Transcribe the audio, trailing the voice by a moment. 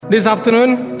This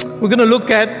afternoon, we're going to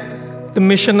look at the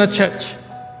missional church.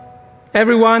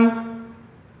 Everyone,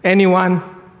 anyone,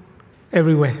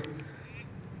 everywhere.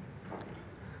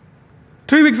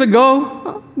 3 weeks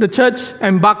ago, the church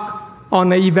embarked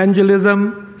on an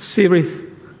evangelism series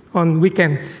on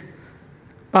weekends.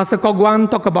 Pastor Kok Wan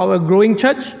talked about a growing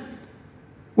church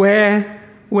where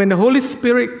when the Holy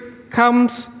Spirit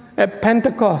comes at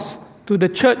Pentecost to the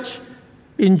church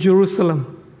in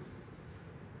Jerusalem,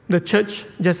 the church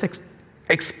just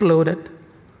exploded.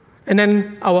 And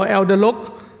then our elder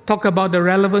Lok talked about the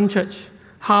relevant church,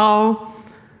 how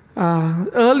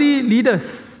early leaders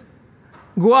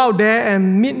go out there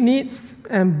and meet needs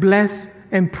and bless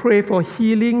and pray for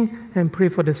healing and pray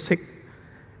for the sick.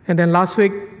 And then last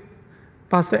week,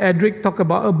 Pastor Edric talked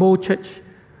about a bold church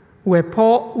where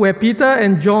Peter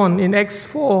and John in Acts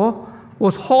 4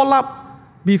 was hauled up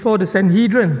before the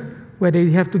Sanhedrin, where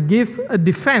they have to give a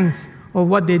defense of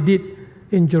what they did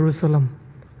in Jerusalem.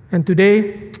 And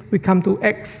today, we come to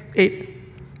Acts 8.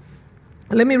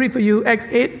 Let me read for you Acts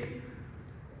 8,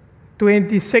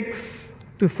 26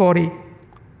 to 40.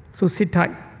 So sit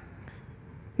tight.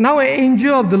 Now an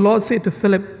angel of the Lord said to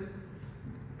Philip,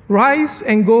 "Rise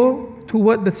and go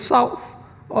toward the south,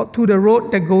 or to the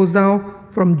road that goes down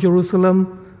from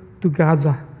Jerusalem to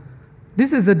Gaza."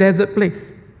 This is a desert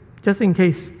place, just in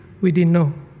case we didn't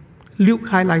know. Luke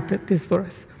highlighted this for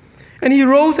us. And he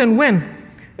rose and went,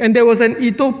 and there was an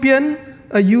Ethiopian,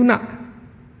 a eunuch.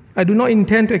 I do not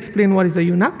intend to explain what is a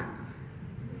eunuch.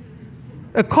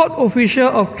 A court official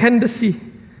of Candace,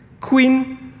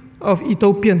 queen of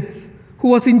Ethiopians, who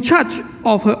was in charge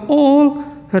of all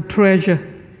her treasure.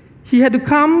 He had to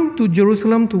come to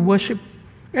Jerusalem to worship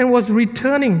and was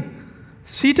returning.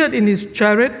 Seated in his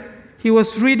chariot, he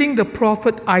was reading the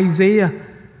prophet Isaiah.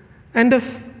 And the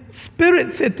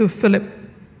Spirit said to Philip,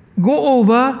 "Go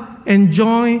over and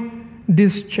join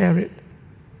this chariot."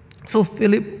 So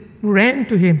Philip ran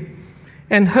to him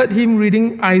and heard him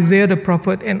reading Isaiah the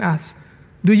prophet and asked,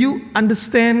 "Do you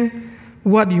understand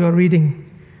what you are reading?"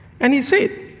 And he said,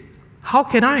 "How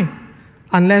can I,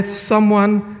 unless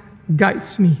someone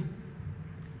guides me?"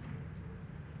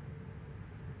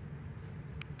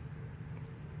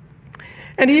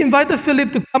 And he invited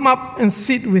Philip to come up and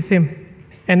sit with him.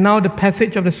 And now the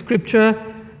passage of the scripture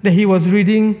that he was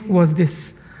reading was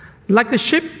this: "Like a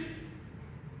sheep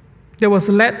that was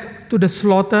led to the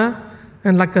slaughter,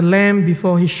 and like a lamb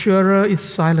before his shearer is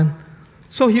silent,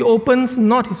 so he opens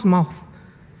not his mouth.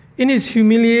 In his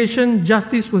humiliation,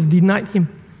 justice was denied him.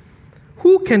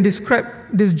 Who can describe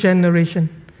this generation?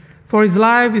 For his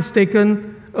life is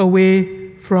taken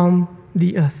away from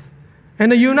the earth."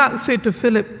 And the eunuch said to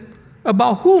Philip,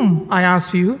 "About whom, I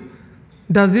ask you,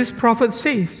 does this prophet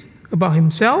say? About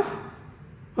himself?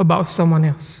 About someone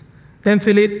else?" Then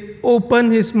Philip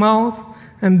opened his mouth,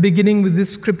 and beginning with this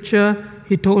scripture,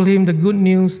 he told him the good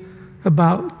news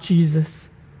about Jesus.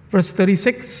 Verse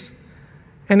 36,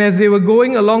 "And as they were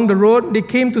going along the road, they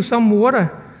came to some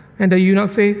water. And the eunuch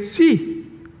said, 'See,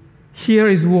 here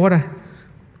is water.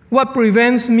 What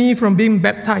prevents me from being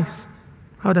baptized?'"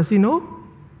 How does he know?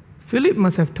 Philip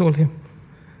must have told him.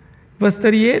 Verse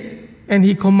 38, "And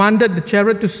he commanded the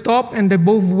chariot to stop, and they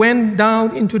both went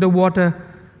down into the water,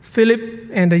 Philip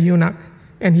and the eunuch,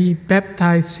 and he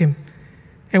baptized him.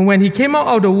 And when he came out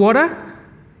of the water,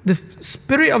 the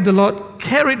Spirit of the Lord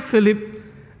carried Philip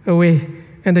away,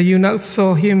 and the eunuch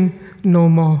saw him no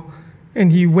more,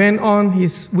 and he went on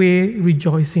his way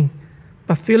rejoicing.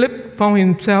 But Philip found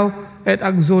himself at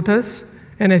Azotus,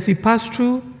 and as he passed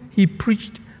through, he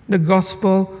preached the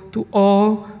gospel to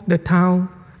all the town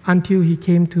until he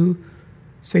came to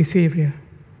Caesarea."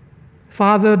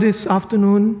 Father, this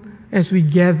afternoon, as we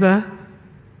gather,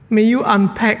 may you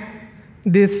unpack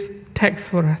this text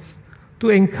for us to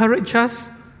encourage us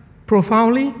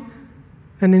profoundly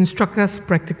and instruct us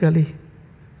practically.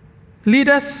 Lead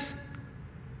us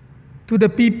to the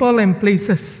people and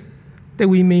places that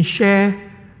we may share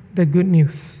the good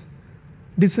news.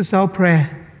 This is our prayer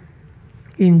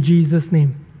in Jesus'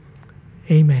 name.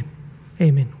 Amen.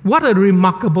 Amen. What a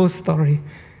remarkable story.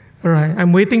 All right,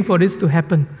 I'm waiting for this to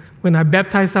happen. When I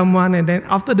baptize someone, and then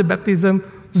after the baptism,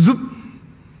 zoop,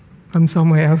 I'm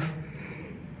somewhere else.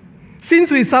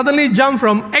 Since we suddenly jumped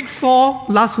from Acts 4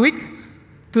 last week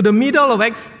to the middle of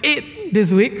Acts 8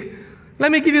 this week,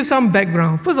 let me give you some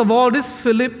background. First of all, this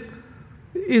Philip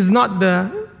is not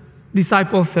the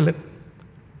disciple Philip.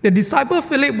 The disciple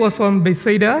Philip was from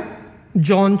Bethsaida.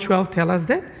 John 12 tells us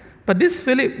that. But this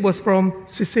Philip was from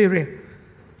Caesarea.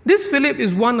 This Philip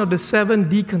is one of the 7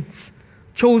 deacons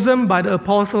chosen by the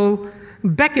apostle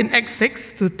back in Acts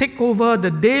 6 to take over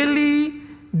the daily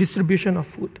distribution of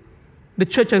food. The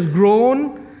church has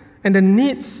grown and the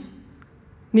needs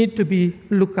need to be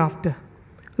looked after.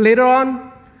 Later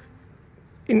on,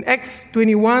 in Acts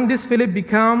 21, this Philip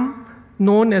became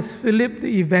known as Philip the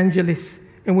Evangelist,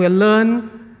 and we'll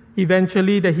learn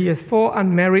eventually that he has 4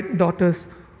 unmarried daughters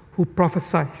who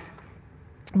prophesy.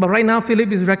 But right now,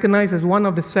 Philip is recognized as one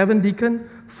of the 7 deacons,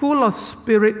 full of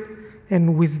spirit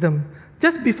and wisdom.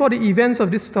 Just before the events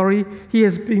of this story, he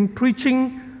has been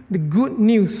preaching the good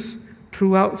news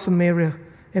throughout Samaria,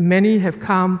 and many have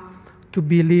come to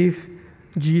believe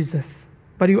Jesus.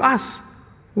 But you ask,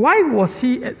 why was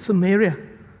he at Samaria?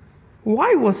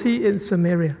 Why was he in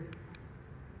Samaria?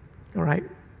 All right.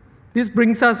 This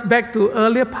brings us back to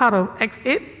earlier part of Acts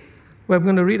 8, where I'm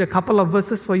going to read a couple of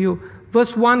verses for you.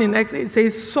 Verse 1 in Acts 8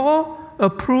 says, Saul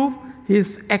approved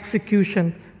his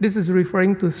execution. This is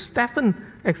referring to Stephen's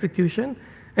execution.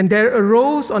 And there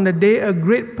arose on the day a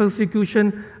great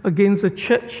persecution against the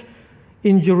church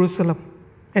in Jerusalem.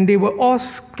 And they were all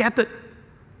scattered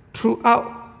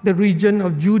throughout the region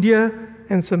of Judea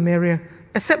and Samaria,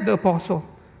 except the apostle.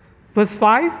 Verse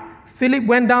 5, Philip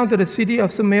went down to the city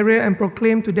of Samaria and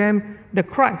proclaimed to them the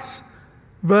Christ.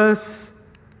 Verse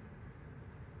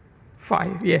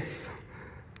 5, yes.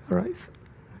 All right.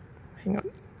 Hang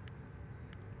on.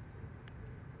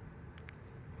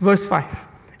 Verse 5.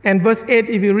 And verse 8,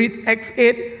 if you read Acts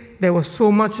 8, there was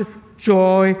so much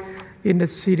joy in the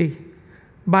city.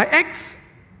 By Acts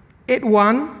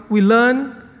 8:1, we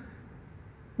learn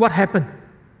what happened.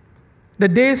 The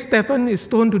day Stephen is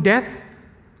stoned to death,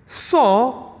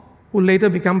 Saul, who later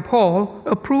became Paul,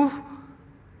 approved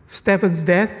Stephen's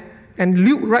death, and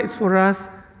Luke writes for us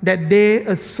that day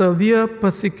a severe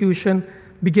persecution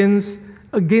begins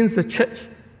against the church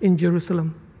in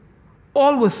Jerusalem.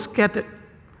 All were scattered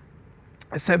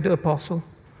except the apostle.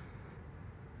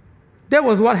 That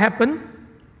was what happened,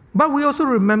 but we also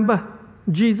remember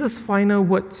Jesus' final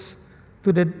words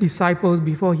to the disciples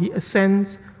before he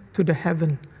ascends to the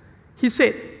heaven. He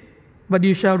said, "But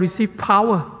you shall receive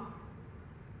power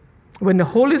when the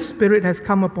Holy Spirit has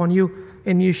come upon you,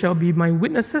 and you shall be my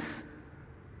witnesses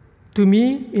to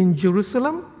me in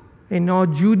Jerusalem, in all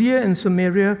Judea and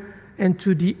Samaria, and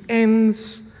to the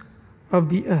ends of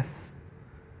the earth."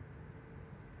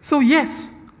 So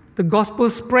yes, the gospel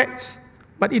spreads,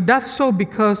 but it does so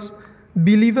because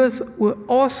believers were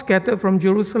all scattered from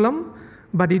Jerusalem,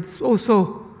 but it's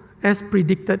also as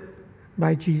predicted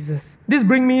by Jesus. This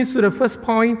brings me to the first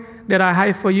point that I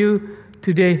have for you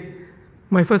today.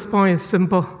 My first point is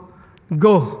simple.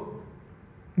 Go.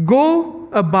 Go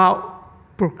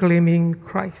about proclaiming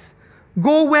Christ.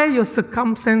 Go where your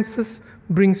circumstances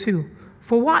brings you.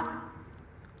 For what?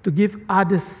 To give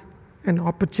others an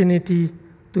opportunity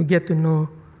to get to know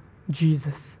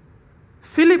Jesus.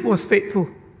 Philip was faithful.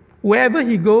 Wherever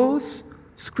he goes,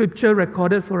 Scripture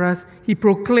recorded for us, he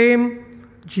proclaimed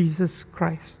Jesus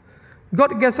Christ.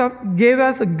 God gave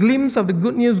us a glimpse of the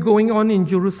good news going on in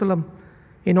Jerusalem,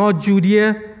 in all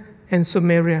Judea and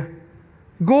Samaria.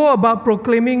 Go about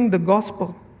proclaiming the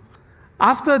gospel.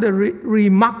 After the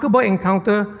remarkable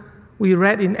encounter we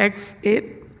read in Acts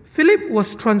 8, Philip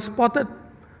was transported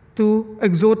to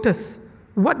Azotus.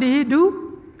 What did he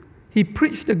do? He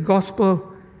preached the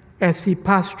gospel as he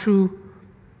passed through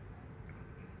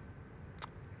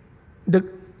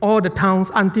all the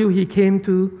towns until he came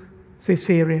to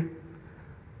Caesarea.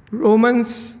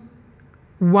 Romans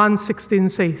 1:16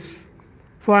 says,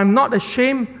 "For I am not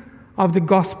ashamed of the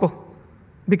gospel,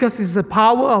 because it is the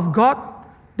power of God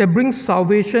that brings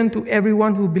salvation to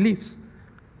everyone who believes,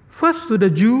 first to the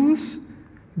Jews,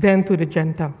 then to the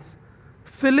Gentiles."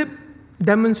 Philip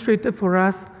demonstrated for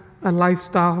us a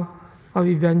lifestyle of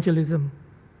evangelism.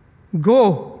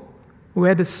 Go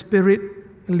where the Spirit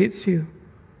leads you.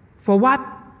 For what?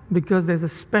 Because there's a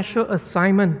special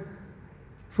assignment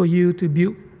for you to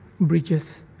build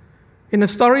bridges. In the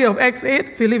story of Acts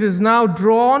 8, Philip is now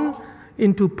drawn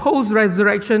into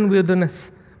post-resurrection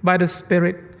wilderness by the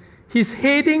Spirit. He's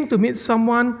heading to meet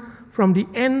someone from the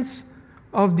ends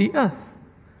of the earth.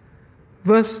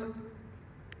 Verse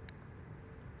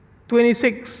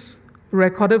 26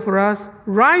 recorded for us,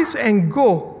 "Rise and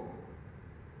go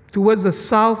towards the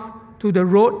south to the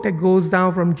road that goes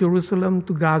down from Jerusalem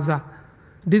to Gaza.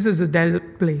 This is a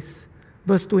desert place."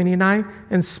 Verse 29,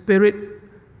 "And Spirit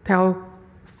tell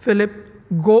Philip,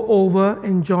 go over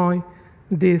and join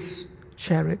this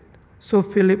chariot." So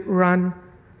Philip ran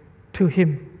to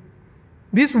him.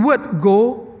 This word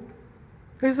 "go"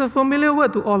 is a familiar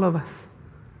word to all of us.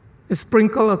 It's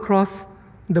sprinkled across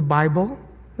the Bible.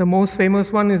 The most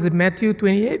famous one is in Matthew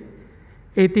 28,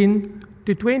 18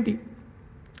 to 20.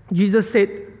 Jesus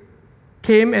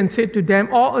came and said to them,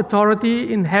 "All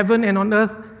authority in heaven and on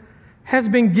earth has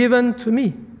been given to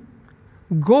me.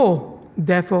 Go,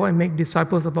 therefore, and make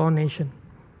disciples of all nations.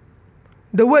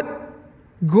 The word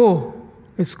go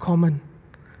is common.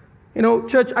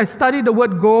 Church, I studied the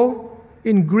word go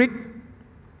in Greek,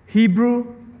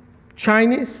 Hebrew,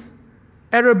 Chinese,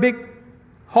 Arabic,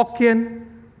 Hokkien,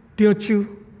 Teochew.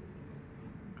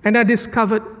 And I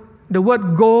discovered the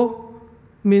word go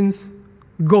means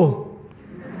go.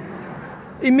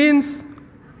 It means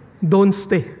don't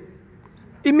stay.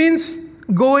 It means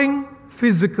going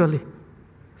physically.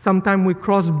 Sometimes we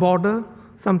cross border,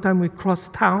 sometimes we cross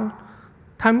town,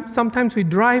 sometimes we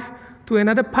drive to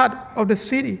another part of the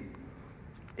city.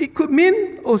 It could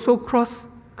mean also cross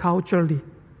culturally,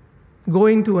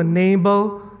 going to a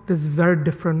neighbor that's very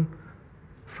different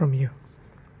from you.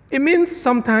 It means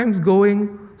sometimes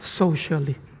going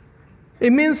socially.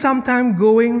 It means sometimes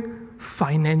going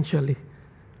financially.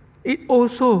 It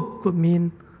also could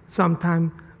mean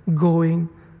sometimes going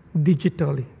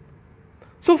digitally.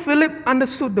 So Philip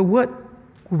understood the word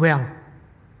well.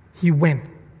 He went.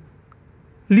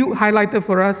 Luke highlighted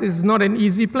for us it's not an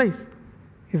easy place.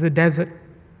 It's a desert.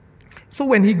 So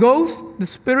when he goes, the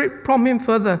Spirit prompts him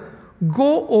further,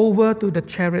 go over to the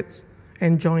chariots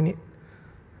and join it.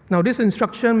 Now this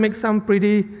instruction makes some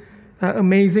pretty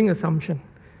amazing assumption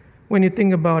when you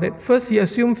think about it. First, he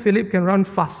assumed Philip can run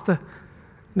faster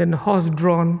than the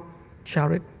horse-drawn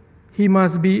chariot. He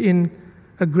must be in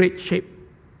a great shape,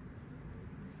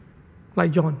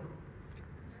 like John.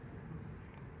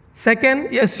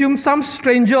 Second, he assumed some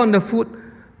stranger on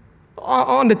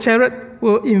the chariot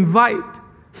will invite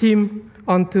him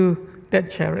onto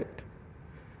that chariot.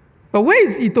 But where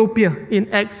is Ethiopia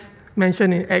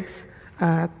mentioned in Acts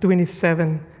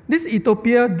 27? This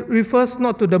Ethiopia refers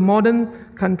not to the modern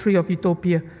country of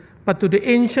Ethiopia, but to the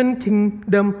ancient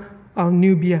kingdom of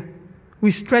Nubia,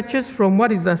 which stretches from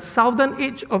what is the southern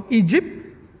edge of Egypt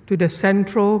to the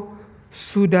central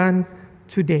Sudan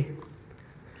today.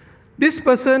 This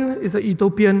person is an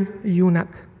Ethiopian eunuch,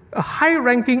 a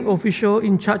high-ranking official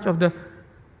in charge of the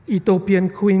Ethiopian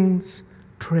queen's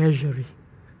treasury.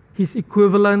 He's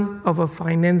equivalent of a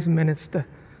finance minister.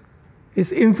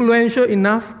 He's influential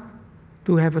enough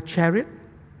to have a chariot.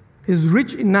 He's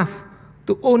rich enough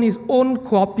to own his own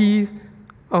copy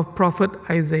of Prophet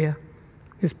Isaiah.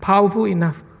 He's powerful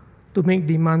enough to make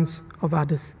demands of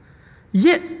others.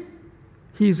 Yet,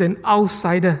 he is an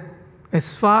outsider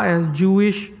as far as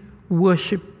Jewish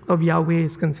worship of Yahweh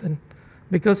is concerned.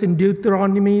 Because in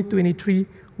Deuteronomy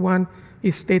 23:1,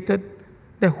 it stated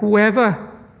that whoever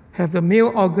have the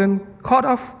male organ cut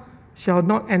off shall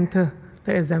not enter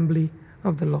the assembly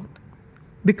of the Lord.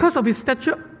 Because of his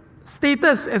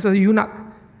status as a eunuch,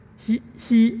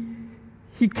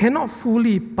 he cannot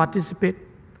fully participate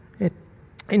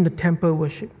in the temple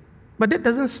worship. But that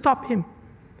doesn't stop him.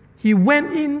 He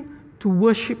went in to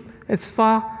worship as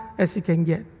far as he can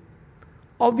get.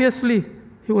 Obviously,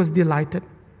 he was delighted.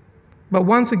 But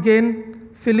once again,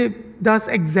 Philip does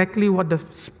exactly what the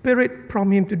Spirit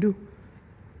prompted him to do.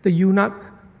 The eunuch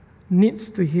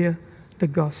needs to hear the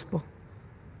gospel.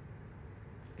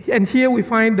 And here we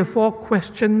find the 4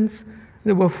 questions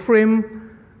that will frame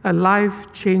a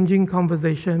life-changing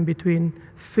conversation between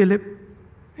Philip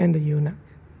and the eunuch.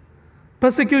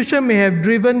 Persecution may have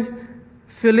driven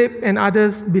Philip and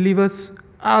others believers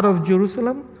out of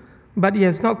Jerusalem, but it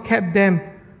has not kept them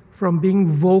from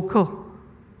being vocal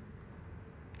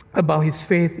about his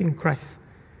faith in Christ.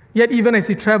 Yet even as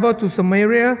he traveled to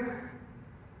Samaria,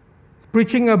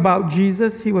 preaching about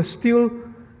Jesus, he was still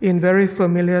in very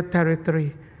familiar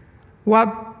territory.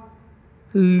 What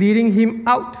leading him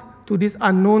out to this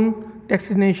unknown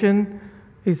destination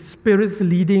is Spirit's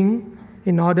leading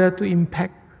in order to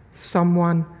impact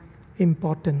someone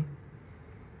important.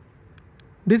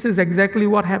 This is exactly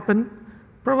what happened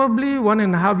probably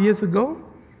 1.5 years ago.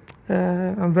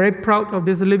 I'm very proud of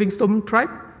this Livingstone tribe.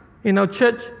 In our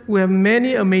church, we have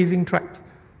many amazing tribes,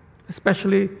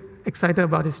 especially excited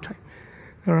about this tribe.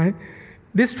 All right.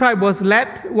 This tribe was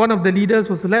led, one of the leaders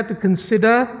was led to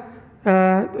consider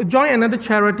join another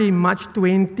charity in March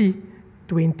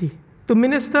 2020 to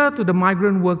minister to the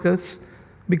migrant workers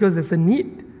because there's a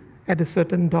need at a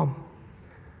certain dorm.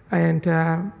 And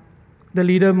the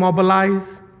leader mobilized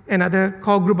another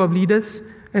core group of leaders,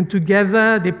 and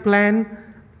together they plan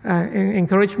and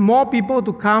encourage more people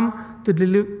to come to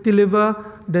deliver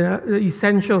the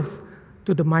essentials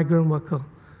to the migrant worker.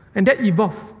 And that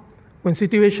evolved. When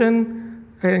situation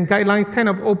and guidelines kind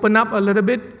of open up a little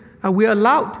bit, we are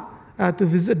allowed to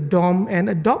visit dorm and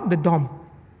adopt the dorm.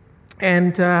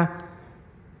 And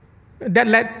that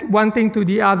led one thing to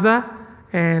the other.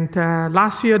 And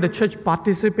last year, the church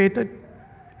participated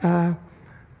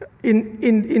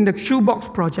in the Shoebox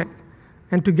project.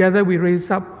 And together we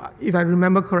raised up, if I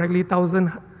remember correctly,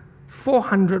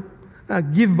 1,400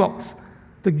 gift box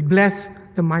to bless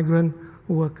the migrant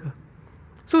worker.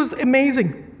 So it's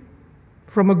amazing.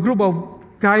 From a group of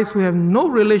guys who have no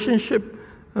relationship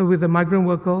with the migrant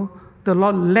worker, the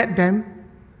Lord led them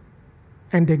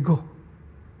and they go.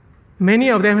 Many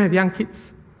of them have young kids.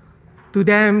 To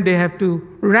them, they have to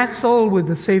wrestle with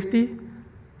the safety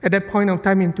at that point of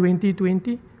time in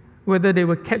 2020, whether they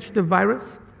will catch the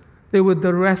virus. They would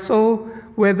wrestle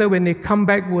whether when they come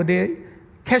back, will they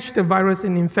catch the virus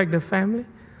and infect the family.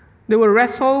 They will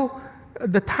wrestle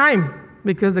the time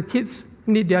because the kids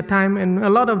need their time, and a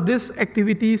lot of these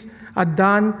activities are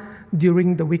done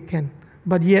during the weekend.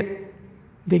 But yet,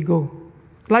 they go.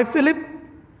 Like Philip,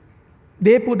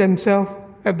 they put themselves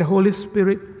at the Holy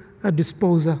Spirit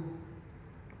disposal.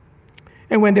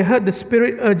 And when they heard the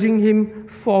Spirit urging him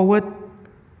forward,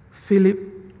 Philip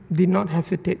did not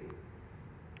hesitate.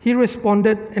 He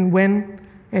responded and went,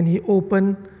 and he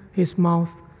opened his mouth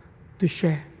to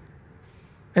share.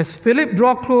 As Philip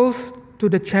drew close to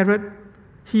the chariot,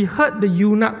 he heard the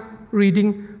eunuch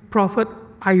reading prophet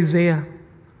Isaiah.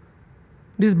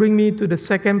 This brings me to the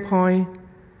second point: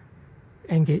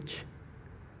 engage.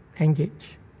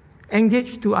 Engage.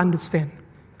 Engage to understand.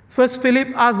 First, Philip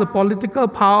asked the politically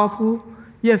powerful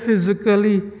yet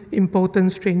physically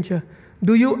impotent stranger,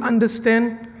 do you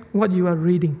understand what you are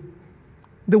reading?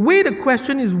 The way the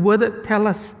question is worded tells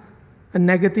us a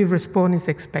negative response is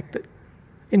expected.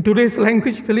 In today's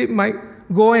language, Philip might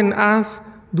go and ask,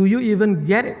 do you even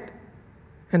get it?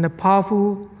 And the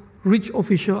powerful, rich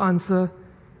official answer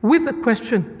with a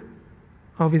question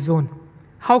of his own.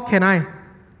 How can I,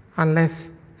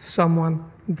 unless someone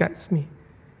guides me?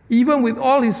 Even with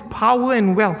all his power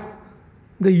and wealth,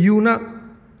 the eunuch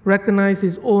recognized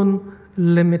his own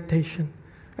limitation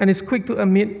and is quick to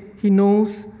admit he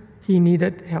knows he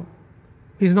needed help.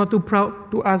 He's not too proud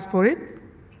to ask for it.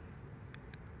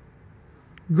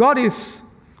 God is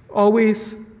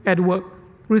always at work.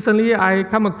 Recently, I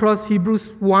come across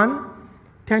Hebrews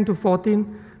 1:10-14,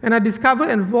 and I discovered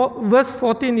in verse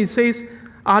 14 it says,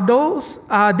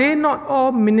 Are they not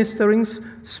all ministering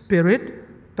spirit,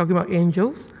 talking about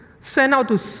angels, sent out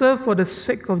to serve for the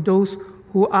sake of those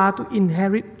who are to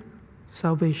inherit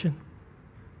salvation?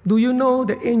 Do you know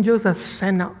the angels are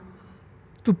sent out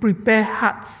to prepare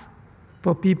hearts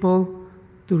for people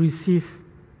to receive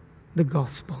the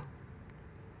gospel?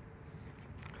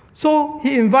 So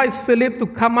he invites Philip to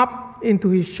come up into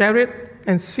his chariot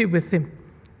and sit with him.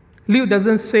 Luke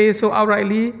doesn't say so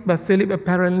outrightly, but Philip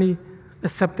apparently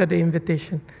accepted the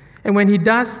invitation. And when he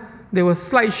does, there was a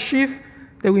slight shift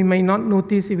that we may not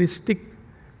notice if we stick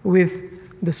with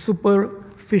the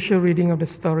superficial reading of the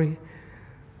story.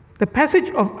 The passage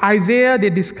of Isaiah they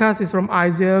discuss is from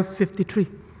Isaiah 53.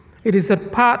 It is a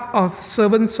part of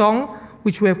servant song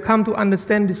which we have come to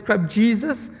understand describe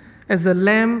Jesus as a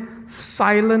lamb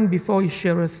silent before his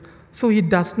shearers, so he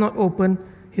does not open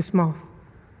his mouth.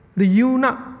 The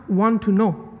eunuch want to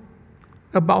know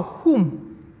about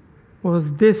whom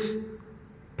was this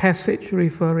passage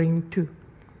referring to.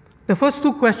 The first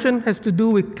two questions has to do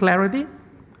with clarity.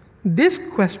 This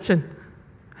question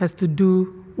has to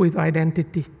do with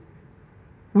identity.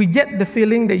 We get the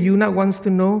feeling that eunuch wants to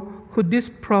know, could this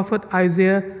prophet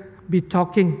Isaiah be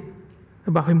talking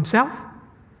about himself,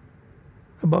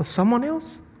 about someone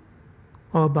else,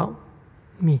 or about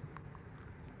me?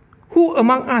 Who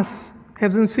among us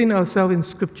hasn't seen ourselves in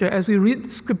Scripture? As we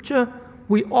read Scripture,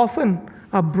 we often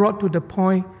are brought to the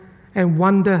point and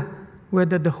wonder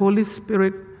whether the Holy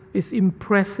Spirit is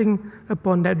impressing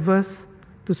upon that verse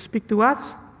to speak to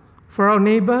us, for our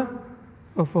neighbor,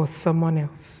 or for someone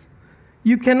else.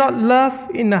 You cannot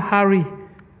love in a hurry,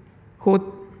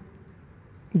 quote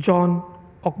John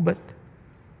Ogbert.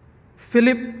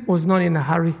 Philip was not in a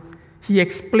hurry. He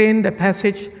explained the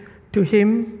passage to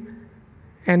him,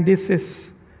 and this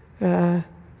is and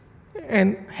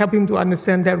help him to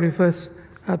understand that refers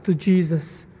to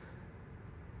Jesus.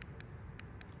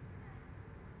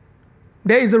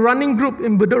 There is a running group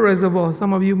in Bedok Reservoir.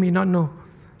 Some of you may not know.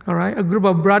 All right, a group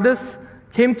of brothers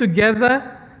came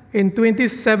together in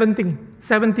 2017.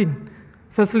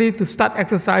 Firstly, to start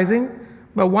exercising,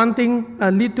 but one thing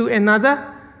led to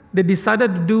another. They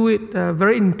decided to do it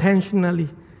very intentionally.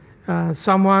 One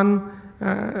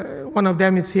of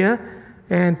them is here,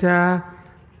 and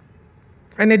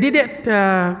they did it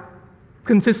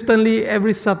consistently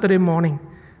every Saturday morning.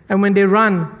 And when they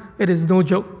run, it is no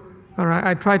joke. All right,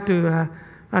 I tried to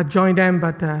join them,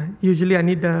 but usually I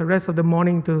need the rest of the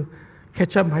morning to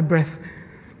catch up my breath.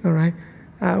 All right.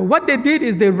 What they did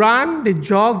is they run, they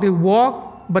jog, they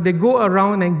walk, but they go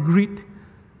around and greet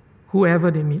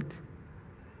whoever they meet.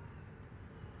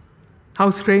 How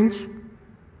strange,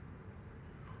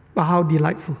 but how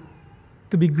delightful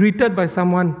to be greeted by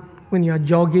someone when you are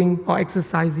jogging or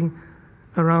exercising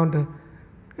around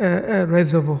a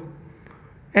reservoir.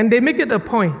 And they make it a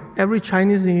point every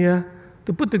Chinese New Year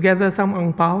to put together some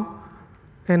ang pao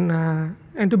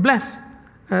and to bless,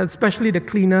 especially the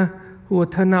cleaner who will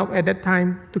turn out at that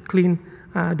time to clean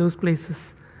those places.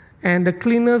 And the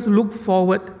cleaners look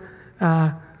forward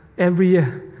every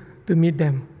year to meet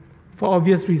them for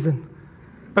obvious reason.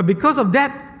 But because of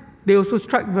that, they also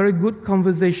struck very good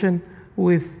conversation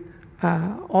with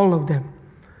all of them.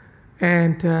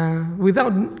 And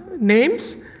without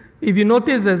names, if you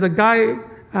notice, there's a guy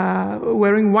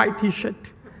wearing white t-shirt.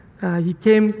 He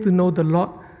came to know the Lord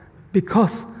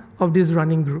because of this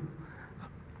running group.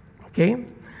 Okay?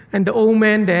 And the old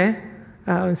man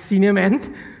there, senior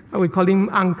man, we call him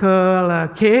Uncle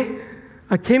K,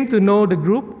 came to know the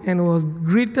group and was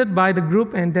greeted by the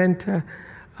group and then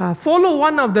follow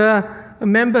one of the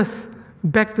members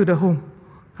back to the home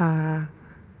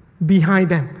behind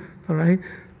them, all right,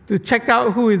 to check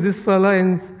out who is this fella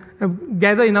and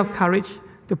gather enough courage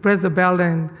to press the bell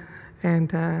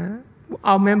and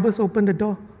our members opened the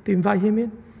door to invite him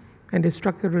in, and they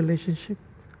struck a relationship.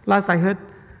 Last I heard,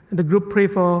 the group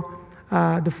prayed for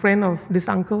the friend of this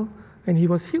uncle, and he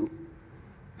was healed.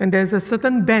 And there's a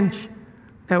certain bench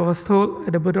that was told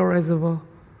at the Bedok Reservoir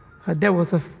that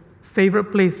was a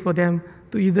favorite place for them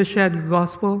to either share the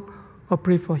gospel or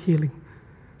pray for healing.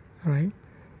 All right?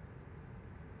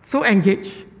 So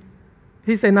engage.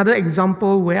 Here's another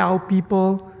example where our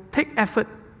people take effort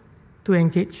to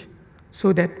engage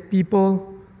so that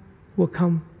people will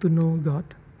come to know God.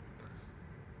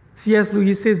 C.S.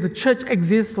 Lewis says the church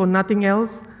exists for nothing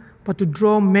else but to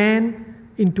draw men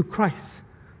into Christ,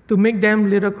 to make them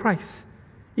little Christ.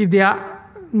 If they are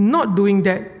not doing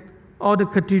that, all the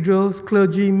cathedrals,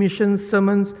 clergy, missions,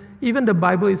 sermons, even the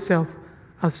Bible itself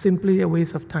are simply a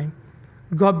waste of time.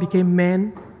 God became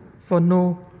man for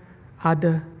no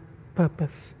other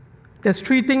purpose. There's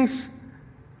three things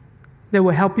that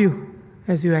will help you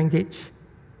as you engage: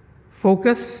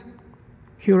 focus,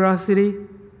 curiosity,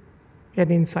 and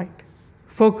insight.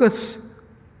 Focus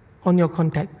on your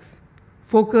contacts.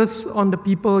 Focus on the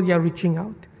people you're reaching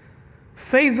out.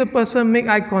 Face the person, make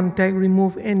eye contact,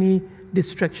 remove any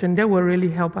distraction. That will really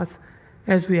help us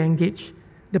as we engage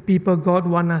the people God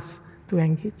wants us to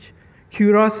engage.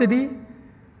 Curiosity,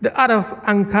 the art of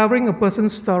uncovering a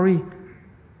person's story,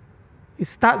 it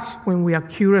starts when we are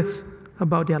curious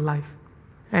about their life,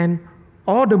 and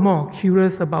all the more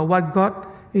curious about what God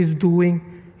is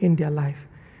doing in their life.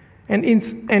 And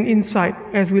insight,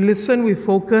 as we listen with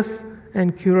focus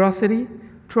and curiosity,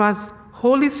 trust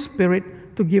Holy Spirit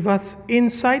to give us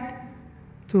insight,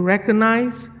 to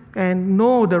recognize and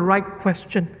know the right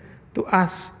question to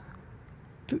ask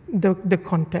to the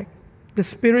contact. The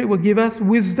Spirit will give us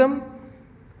wisdom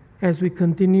as we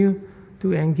continue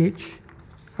to engage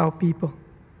our people.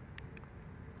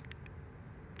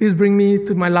 This brings me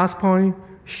to my last point: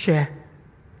 share.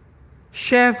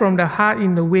 Share from the heart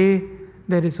in the way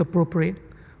that is appropriate.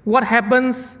 What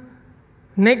happens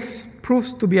next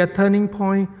proves to be a turning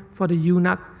point for the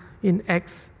eunuch in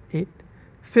Acts 8.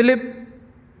 Philip,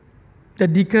 the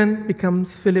deacon,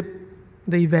 becomes Philip,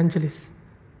 the evangelist.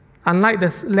 Unlike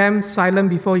the lamb silent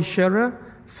before his shearer,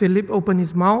 Philip opened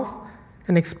his mouth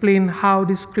and explained how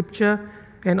this scripture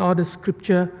and all the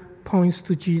scripture points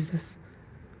to Jesus.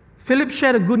 Philip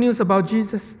shared the good news about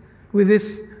Jesus with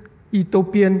this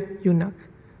Ethiopian eunuch.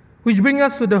 Which brings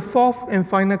us to the fourth and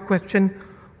final question: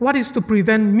 what is to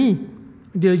prevent me,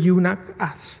 the eunuch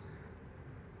asks?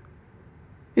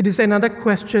 It is another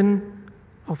question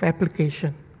of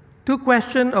application. Two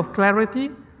questions of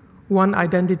clarity, one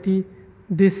identity.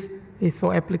 This is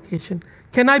for application.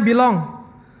 Can I belong?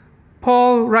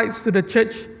 Paul writes to the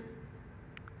church,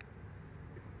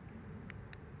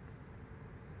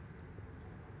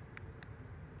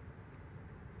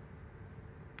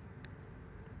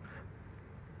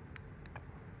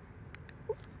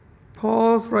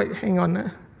 Paul's right, hang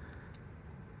on.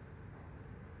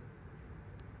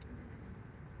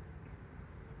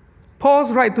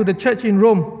 Paul's right to the church in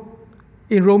Rome,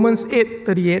 in Romans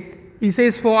 8:38. He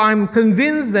says, "For I am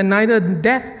convinced that neither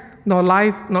death, nor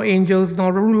life, nor angels,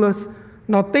 nor rulers,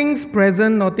 nor things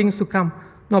present, nor things to come,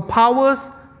 nor powers,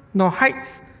 nor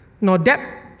heights, nor depth,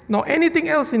 nor anything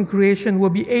else in creation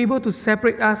will be able to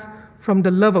separate us from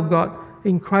the love of God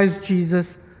in Christ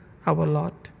Jesus our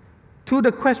Lord." To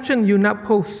the question eunuch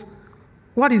posed,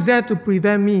 what is there to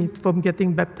prevent me from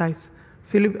getting baptized?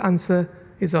 Philip's answer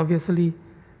is obviously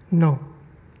no.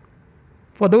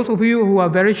 For those of you who are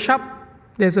very sharp,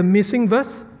 there's a missing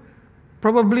verse.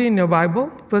 probably in your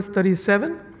Bible, verse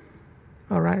 37.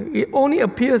 All right. It only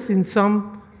appears in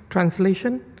some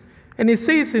translation. And it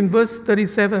says in verse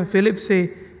 37, Philip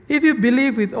say, if you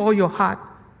believe with all your heart,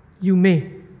 you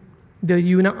may. The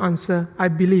eunuch answer, I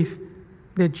believe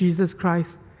that Jesus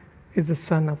Christ is the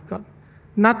Son of God.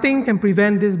 Nothing can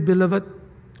prevent this beloved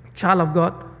child of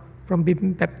God from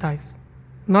being baptized.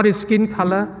 Not his skin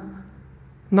color,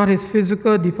 not his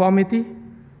physical deformity,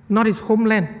 not his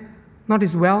homeland, not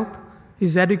his wealth,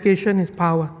 his education, his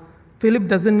power. Philip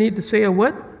doesn't need to say a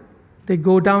word. They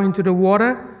go down into the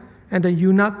water, and the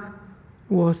eunuch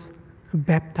was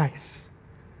baptized.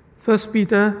 1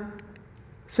 Peter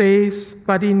says,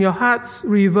 but in your hearts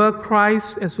revere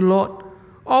Christ as Lord.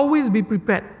 Always be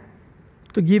prepared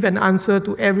to give an answer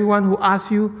to everyone who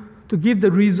asks you to give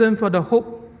the reason for the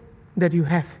hope that you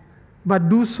have. But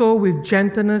do so with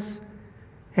gentleness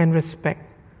and respect.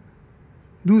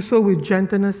 Do so with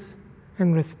gentleness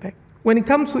and respect. When it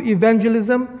comes to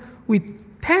evangelism, we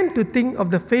tend to think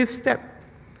of the faith step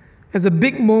as a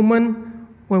big moment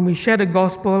when we share the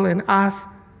gospel and ask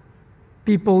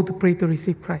people to pray to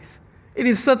receive Christ. It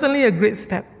is certainly a great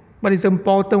step, but it's an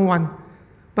important one.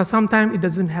 But sometimes it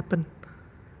doesn't happen.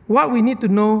 What we need to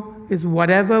know is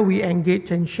whatever we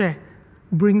engage and share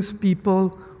brings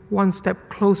people one step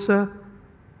closer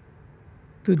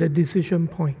to the decision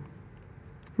point.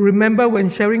 Remember, when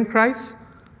sharing Christ,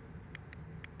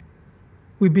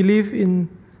 we believe in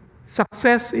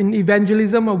success in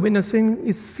evangelism or witnessing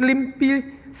is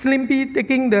simply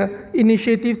taking the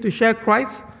initiative to share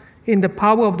Christ in the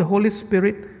power of the Holy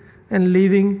Spirit and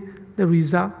leaving the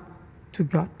result to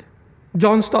God.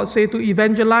 John Stott said to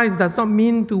evangelize does not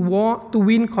mean to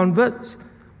win converts,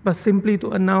 but simply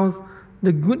to announce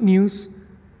the good news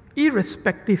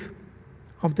irrespective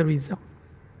of the result.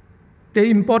 The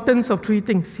importance of three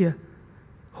things here: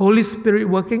 Holy Spirit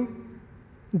working,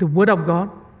 the Word of God,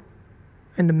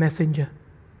 and the messenger.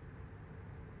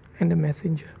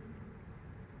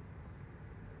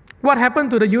 What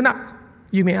happened to the eunuch,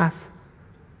 you may ask?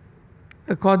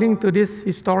 According to this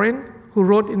historian who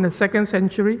wrote in the 2nd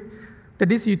century, that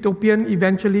this Ethiopian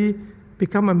eventually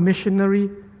became a missionary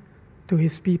to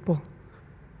his people.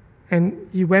 And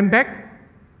he went back,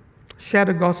 shared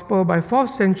the gospel. By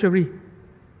 4th century,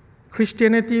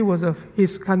 Christianity was of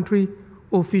his country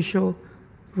official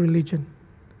religion.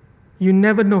 You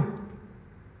never know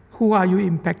who are you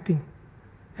impacting,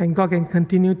 and God can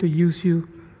continue to use you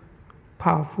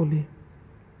powerfully.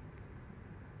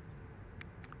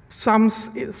 Psalms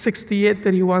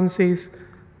 68:31 says,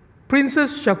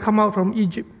 princes shall come out from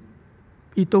Egypt.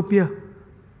 Ethiopia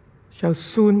shall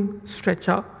soon stretch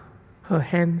out her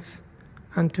hands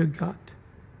unto God.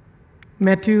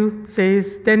 Matthew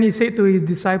says, then he said to his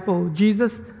disciple,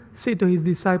 Jesus said to his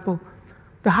disciple,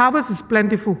 the harvest is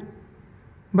plentiful,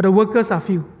 but the workers are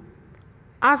few.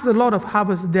 Ask the Lord of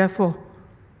harvest, therefore,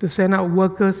 to send out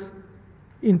workers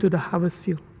into the harvest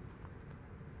field.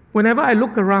 Whenever I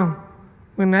look around,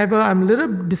 whenever I'm a little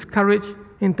discouraged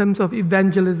in terms of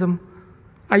evangelism,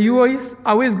 I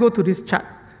always go to this chart,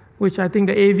 which I think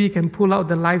the AV can pull out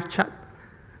the live chart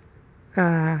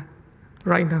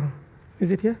right now.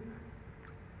 Is it here?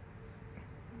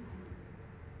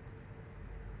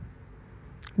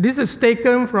 This is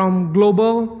taken from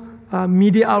Global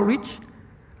Media Outreach.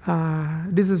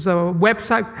 This is a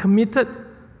website committed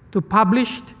to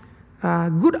publish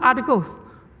good articles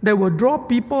that will draw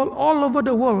people all over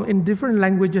the world in different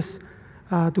languages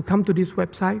to come to this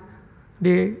website.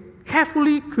 They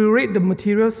carefully curate the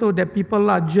material so that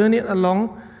people are journeyed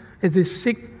along as they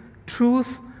seek truth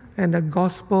and the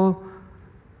gospel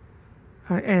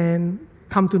and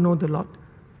come to know the Lord.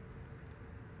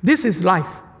 This is life,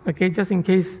 okay, just in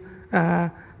case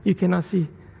you cannot see.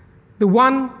 The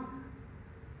one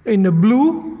in the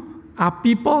blue are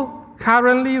people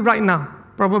currently, right now,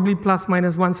 probably plus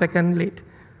minus 1 second late,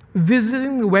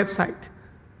 visiting the website,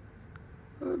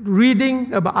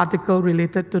 reading about article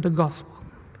related to the gospel.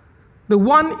 The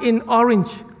one in orange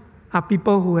are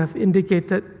people who have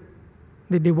indicated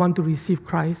that they want to receive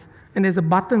Christ, and there's a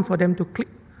button for them to click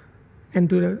and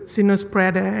do the sinner's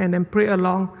prayer there and then pray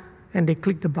along, and they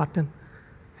click the button.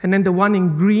 And then the one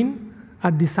in green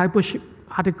are discipleship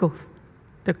articles.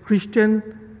 The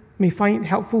Christian may find it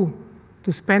helpful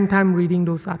to spend time reading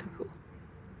those articles.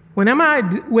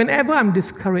 Whenever I'm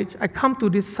discouraged, I come to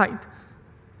this site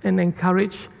and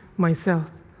encourage myself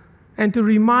and to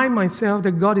remind myself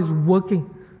that God is working.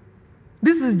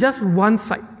 This is just one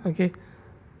site, okay?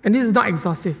 And this is not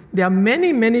exhaustive. There are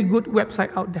many, many good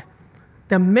websites out there.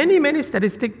 There are many, many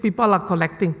statistics people are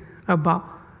collecting about.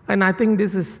 And I think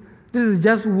this is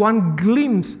just one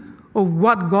glimpse of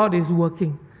what God is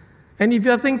working. And if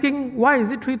you're thinking, why is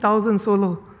it 3,000 so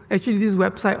low? Actually, this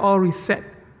website all reset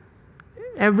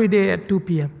every day at 2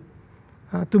 p.m.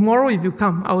 Tomorrow, if you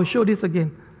come, I will show this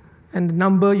again. And the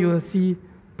number you will see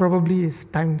probably is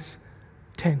times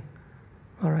 10.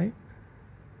 All right?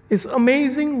 It's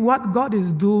amazing what God is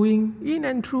doing in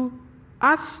and through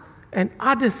us and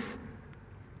others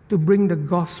to bring the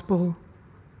gospel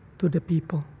to the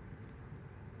people.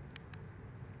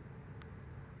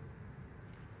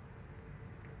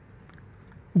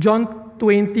 John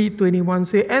 20:21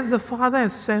 says, as the Father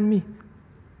has sent me,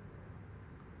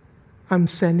 I'm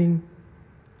sending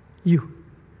you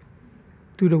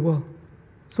to the world.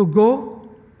 So go,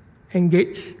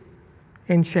 engage,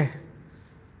 and share.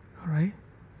 All right?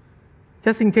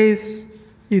 Just in case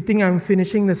you think I'm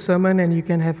finishing the sermon and you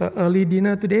can have an early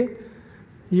dinner today,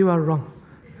 you are wrong.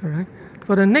 All right?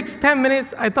 For the next 10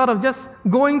 minutes, I thought of just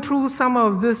going through some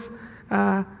of these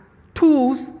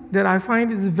tools that I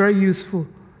find is very useful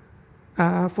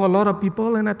for a lot of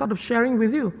people, and I thought of sharing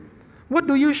with you. What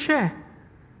do you share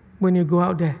when you go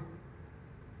out there?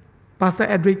 Pastor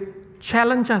Edric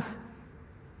challenged us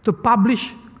to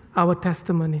publish our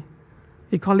testimony.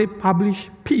 He called it Publish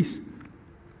Peace.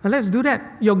 Now let's do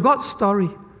that. Your God story.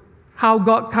 How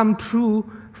God come through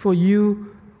for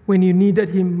you when you needed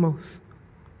Him most.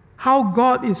 How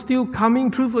God is still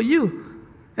coming through for you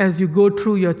as you go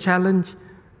through your challenge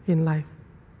in life.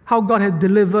 How God has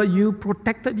delivered you,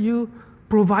 protected you,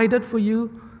 provided for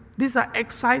you. These are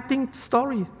exciting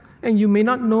stories. And you may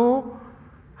not know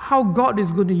how God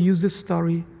is going to use this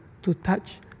story to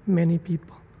touch many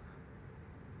people.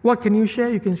 What can you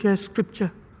share? You can share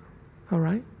scripture. All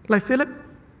right? Like Philip,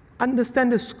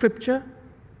 understand the scripture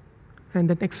and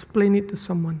then explain it to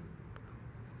someone.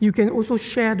 You can also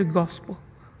share the gospel.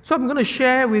 So I'm going to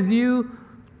share with you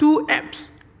 2 apps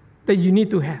that you need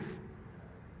to have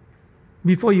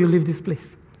before you leave this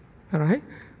place. All right?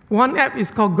 One app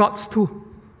is called God's Tool.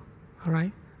 All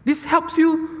right? This helps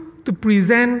you to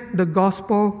present the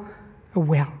gospel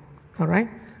well. All right?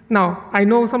 Now, I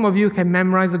know some of you can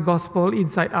memorize the gospel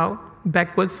inside out,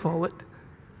 backwards, forward.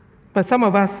 But some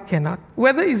of us cannot.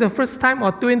 Whether it's the first time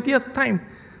or 20th time,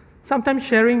 sometimes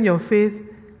sharing your faith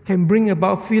can bring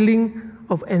about feeling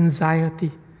of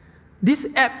anxiety. This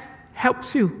app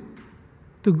helps you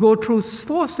to go through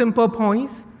 4 simple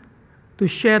points to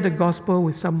share the gospel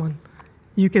with someone.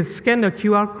 You can scan the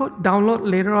QR code, download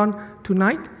later on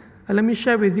tonight. And let me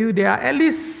share with you, there are at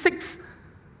least 6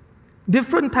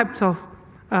 different types of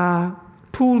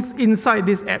tools inside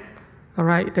this app. All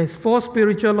right, there's 4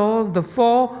 spiritual laws, the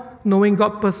 4 knowing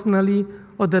God personally,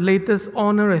 or the latest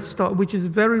honor restored, which is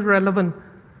very relevant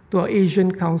to our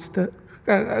Asian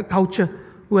culture,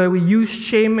 where we use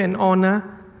shame and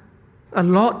honor a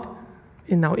lot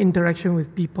in our interaction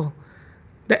with people.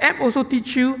 The app also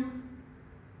teaches you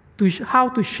how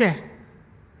to share.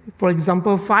 For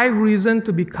example, 5 reasons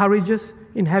to be courageous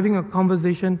in having a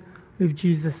conversation with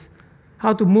Jesus.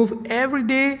 How to move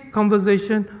everyday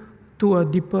conversation to a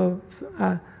deeper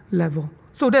level.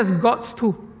 So that's God's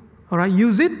tool. All right,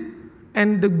 use it.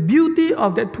 And the beauty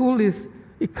of that tool is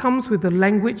it comes with a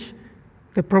language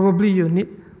that probably you need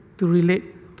to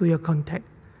relate to your contact.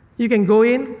 You can go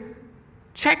in,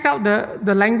 check out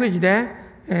the language there,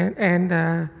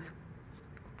 and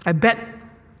I bet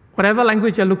whatever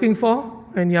language you're looking for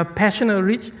and you're passionate or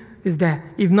rich is there.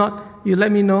 If not, you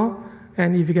let me know,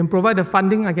 and if you can provide the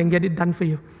funding, I can get it done for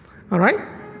you. All right?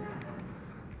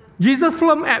 Jesus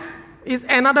Film app is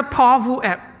another powerful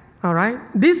app. All right?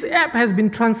 This app has been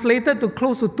translated to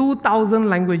close to 2,000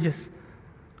 languages.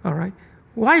 All right?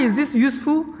 Why is this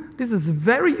useful? This is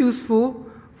very useful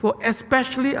for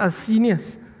especially our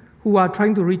seniors who are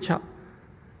trying to reach out.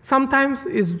 Sometimes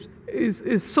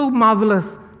it's so marvelous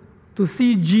to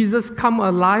see Jesus come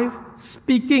alive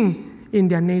speaking in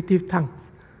their native tongues.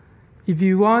 If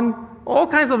you want all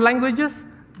kinds of languages,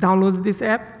 download this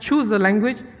app, choose the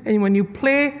language, and when you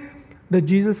play the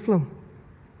Jesus film,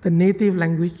 the native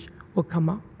language will come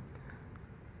out.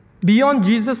 Beyond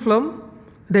Jesus film,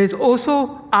 there is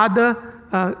also other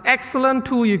excellent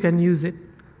tool you can use it.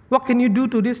 What can you do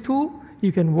to this tool?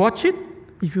 You can watch it.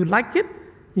 If you like it,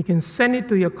 you can send it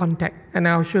to your contact, and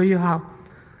I'll show you how.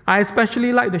 I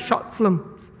especially like the short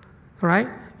films. All right,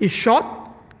 it's short,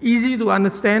 easy to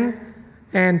understand,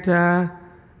 and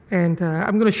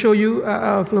I'm going to show you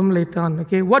a film later on.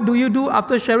 Okay, what do you do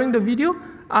after sharing the video?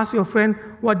 Ask your friend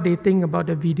what they think about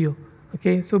the video.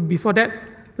 Okay, so before that,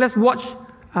 let's watch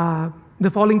the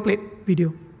Falling Plate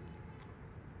video.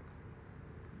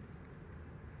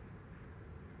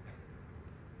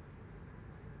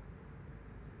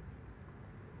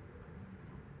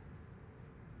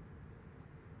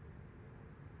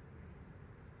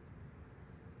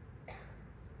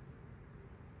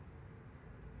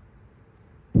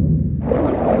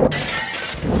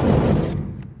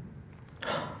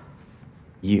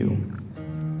 You.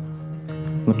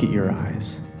 Look at your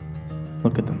eyes.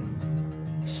 Look at them.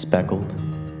 Speckled,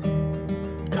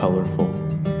 colorful,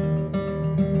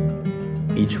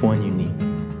 each one unique.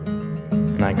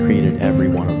 And I created every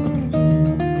one of them.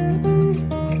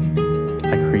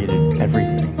 I created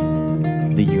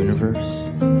everything, the universe,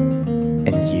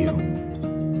 and you.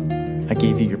 I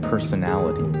gave you your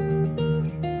personality.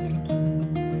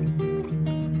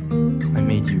 I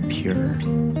made you pure,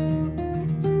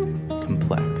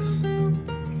 complex.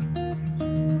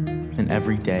 And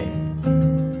every day,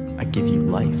 I give you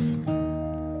life.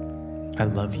 I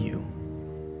love you.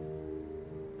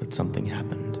 But something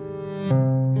happened.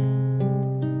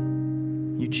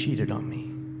 You cheated on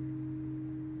me.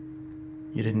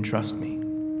 You didn't trust me.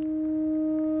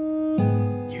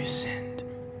 You sinned.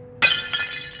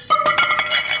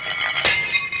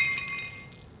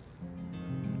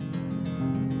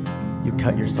 You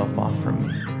cut yourself off from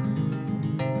me.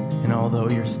 And although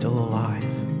you're still alive,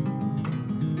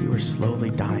 you were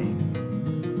slowly dying.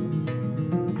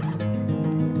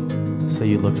 So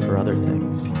you looked for other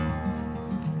things.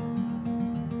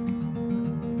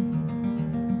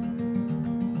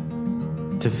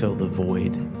 To fill the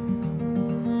void.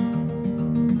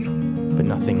 But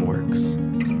nothing works.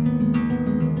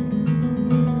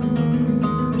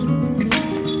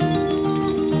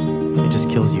 It just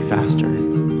kills you faster.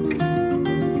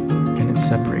 And it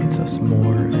separates us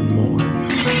more and more.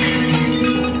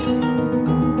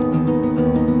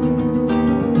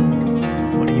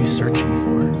 What are you searching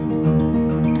for?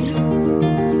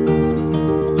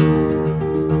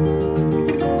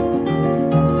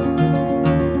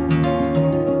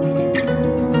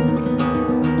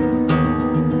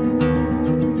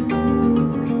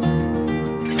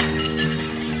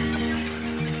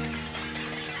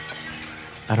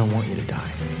 I don't want you to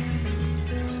die.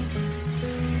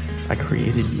 I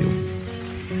created you,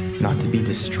 not to be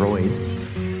destroyed,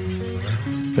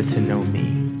 but to know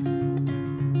me.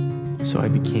 So I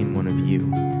became one of you,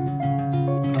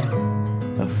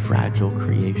 a fragile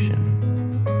creation.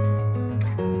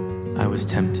 I was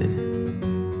tempted,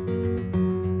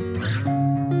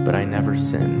 but I never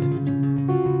sinned.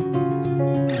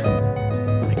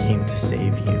 I came to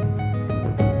save you.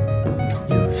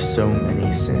 You have so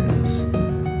many sins.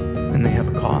 And they have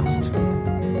a cost.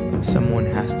 Someone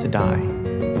has to die,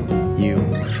 you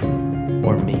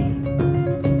or me.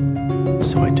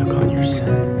 So I took on your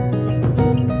sin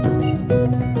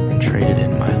and traded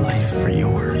in my life for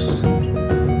yours. And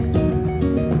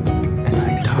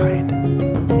I died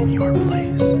in your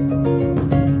place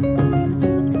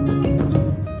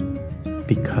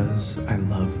because I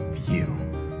love you.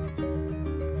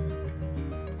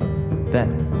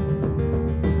 Then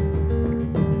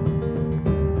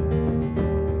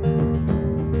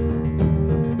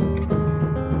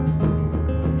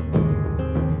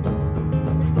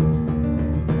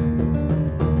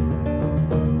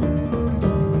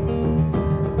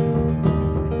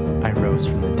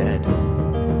from the dead.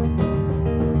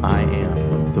 I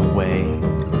am the way,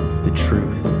 the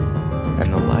truth,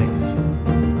 and the life.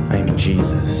 I am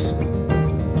Jesus.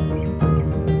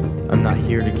 I'm not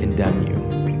here to condemn you.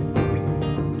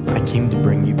 I came to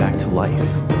bring you back to life.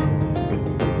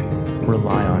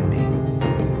 Rely on me.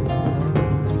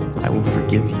 I will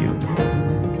forgive you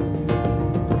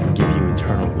and give you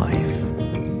eternal life.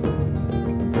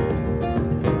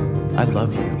 I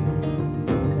love you.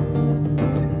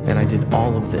 And I did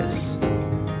all of this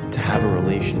to have a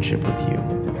relationship with you.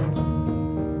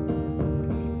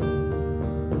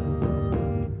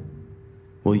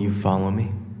 Will you follow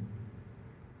me?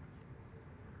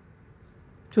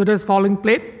 So there's Falling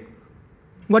Plate.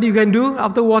 What you can do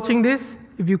after watching this,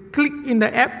 if you click in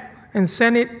the app and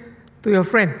send it to your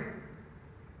friend.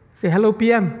 Say, hello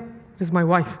PM, this is my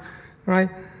wife, right?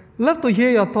 Love to hear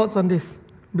your thoughts on this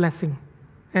blessing.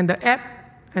 And the app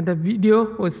and the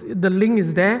video, the link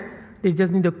is there. They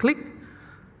just need to click,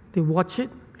 they watch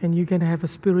it, and you can have a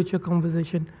spiritual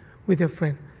conversation with your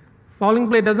friend. Falling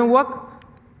Plate doesn't work?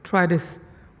 Try this.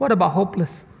 What about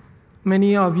hopeless?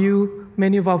 Many of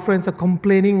our friends are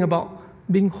complaining about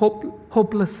being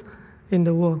hopeless in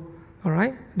the world. All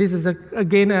right? This is,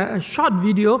 again, a short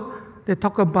video that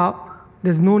talk about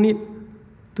there's no need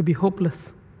to be hopeless.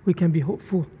 We can be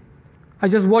hopeful. I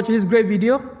just watched this great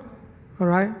video. All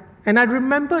right? And I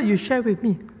remember you share with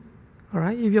me, all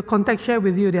right? If your contact share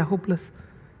with you, they are hopeless.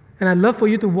 And I'd love for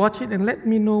you to watch it and let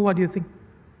me know what you think.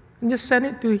 And just send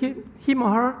it to him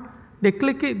or her. They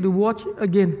click it to watch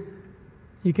again.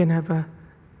 You can have a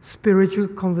spiritual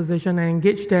conversation and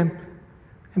engage them.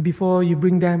 And before you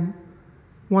bring them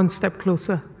one step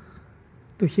closer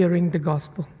to hearing the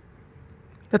gospel.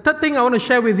 The third thing I want to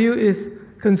share with you is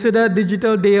consider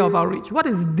Digital Day of Outreach. What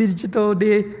is Digital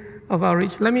Day of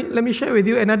Outreach? Let me share with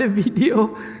you another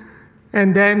video,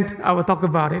 and then I will talk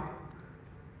about it.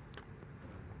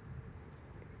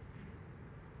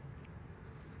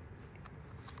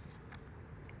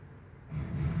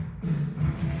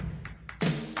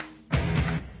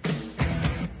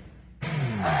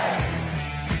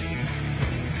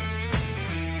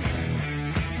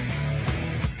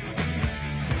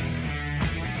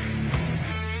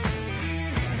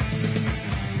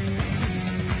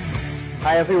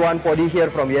 Hi everyone, Podi here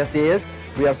from USDS.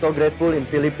 We are so grateful in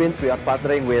Philippines. We are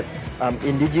partnering with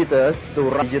Indigitas to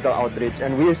run digital outreach,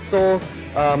 and we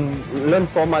learn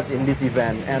so much in this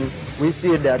event. And we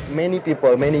see that many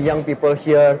people, many young people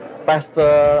here,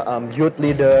 pastor, youth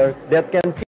leader, that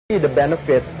can see the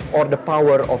benefit or the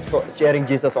power of sharing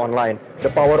Jesus online, the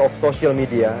power of social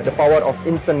media, the power of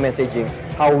instant messaging,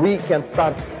 how we can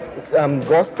start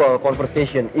gospel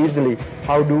conversation easily,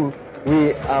 how do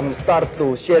we start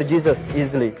to share Jesus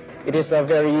easily. It is a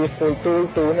very useful tool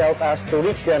to help us to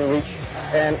reach and reach,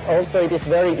 and also it is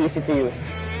very easy to use.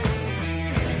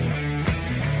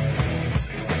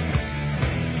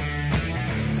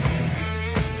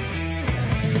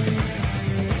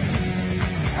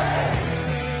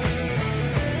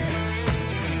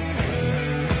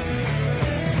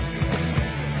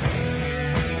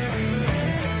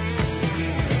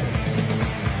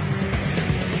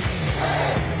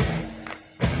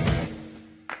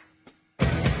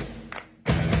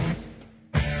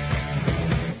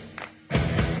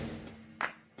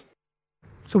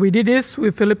 So we did this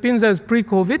with Philippines as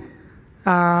pre-COVID.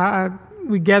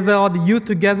 We gather all the youth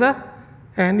together,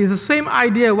 and it's the same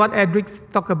idea what Edric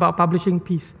talked about, publishing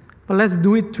peace. But let's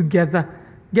do it together.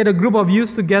 Get a group of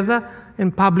youth together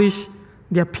and publish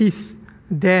their peace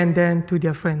there and then to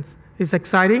their friends. It's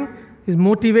exciting, it's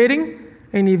motivating,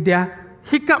 and if there are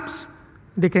hiccups,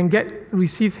 they can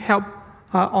receive help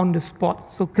on the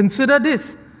spot. So consider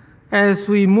this as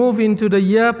we move into the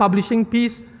year publishing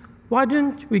peace. Why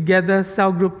don't we gather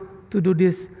cell group to do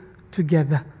this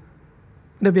together?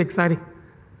 That'll be exciting,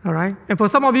 all right? And for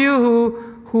some of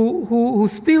you who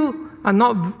still are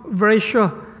not very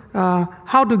sure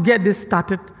how to get this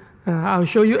started, I'll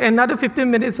show you another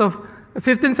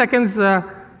 15 seconds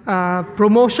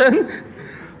promotion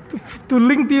to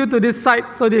link you to this site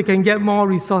so that you can get more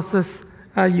resources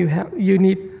you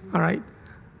need, all right?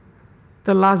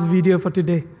 The last video for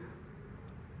today.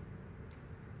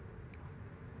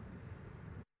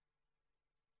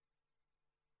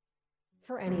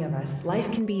 For any of us, life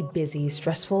can be busy,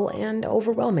 stressful, and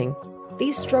overwhelming.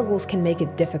 These struggles can make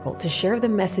it difficult to share the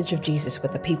message of Jesus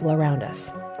with the people around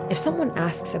us. If someone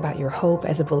asks about your hope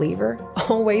as a believer,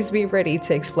 always be ready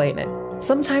to explain it.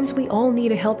 Sometimes we all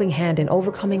need a helping hand in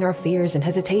overcoming our fears and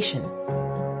hesitation.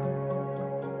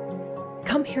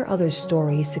 Come hear others'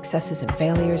 stories, successes, and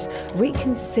failures.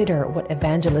 Reconsider what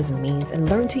evangelism means and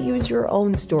learn to use your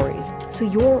own stories so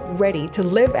you're ready to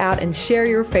live out and share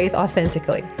your faith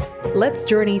authentically. Let's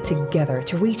journey together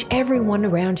to reach everyone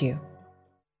around you.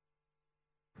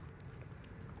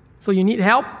 So you need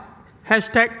help?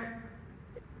 Hashtag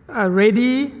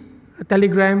ready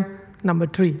Telegram number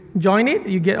 3. Join it,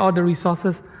 you get all the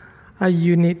resources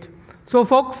you need. So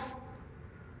folks,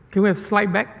 can we have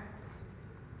slide back?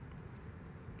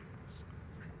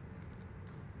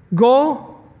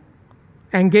 Go,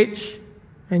 engage,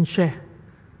 and share.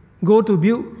 Go to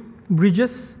build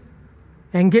bridges,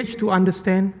 engage to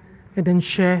understand, and then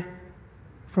share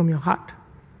from your heart.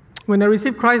 When I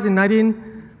received Christ in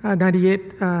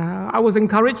 1998, I was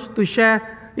encouraged to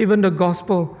share even the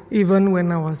gospel, even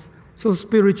when I was so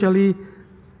spiritually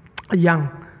young.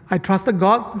 I trusted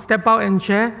God, step out and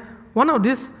share. One of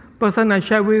this person I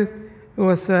shared with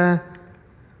was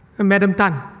Madam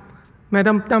Tan.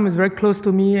 Madam Tan is very close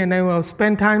to me, and I will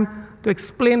spend time to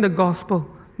explain the gospel.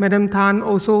 Madam Tan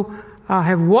also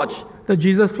have watched the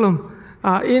Jesus film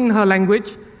in her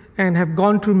language and have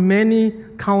gone through many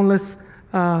countless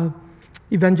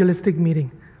evangelistic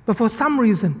meetings. But for some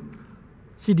reason,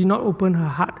 she did not open her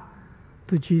heart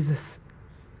to Jesus.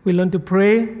 We learn to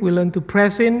pray, we learn to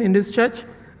press in this church,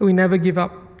 and we never give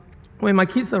up. When my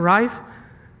kids arrive,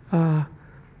 they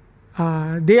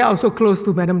are also close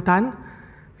to Madam Tan,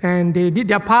 and they did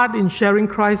their part in sharing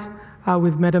Christ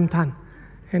with Madam Tan.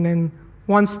 And then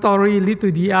one story led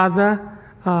to the other.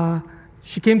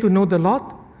 She came to know the Lord,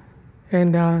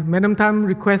 and Madam Tan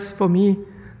requests for me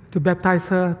to baptize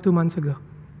her 2 months ago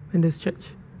in this church.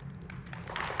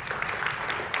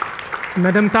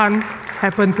 Madam Tan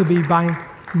happened to be my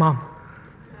mom,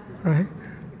 right?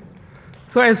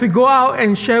 So as we go out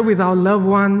and share with our loved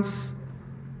ones,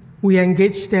 we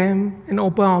engage them and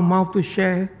open our mouth to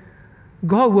share.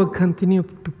 God will continue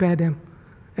to prepare them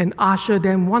and usher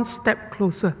them one step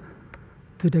closer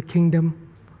to the kingdom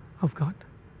of God.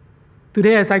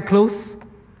 Today, as I close,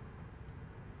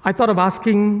 I thought of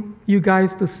asking you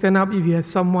guys to stand up if you have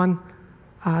someone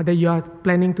that you are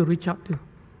planning to reach out to.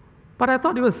 But I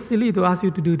thought it was silly to ask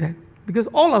you to do that, because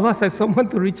all of us have someone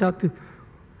to reach out to.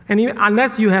 And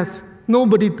unless you have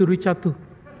nobody to reach out to,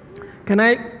 can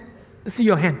I see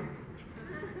your hand?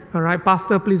 All right,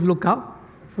 Pastor, please look out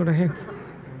for the hands.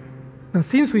 Now,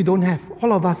 since we don't have,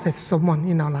 all of us have someone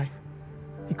in our life.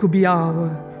 It could be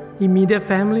our immediate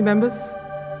family members.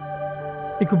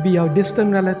 It could be our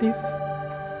distant relatives,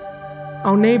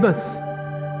 our neighbors,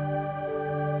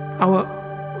 our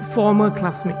former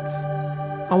classmates,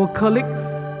 our colleagues,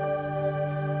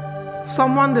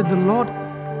 someone that the Lord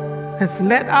has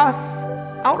led us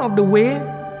out of the way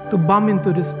to bump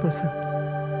into this person.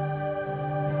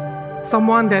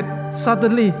 Someone that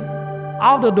suddenly,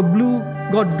 out of the blue,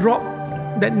 God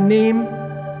dropped that name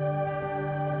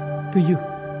to you.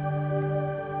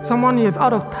 Someone you have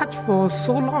out of touch for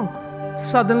so long,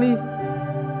 suddenly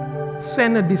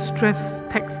send a distress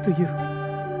text to you.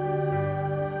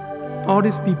 All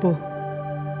these people,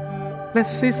 let's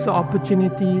seize the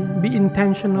opportunity, be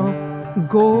intentional,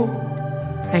 go,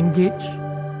 engage,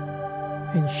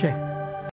 and share.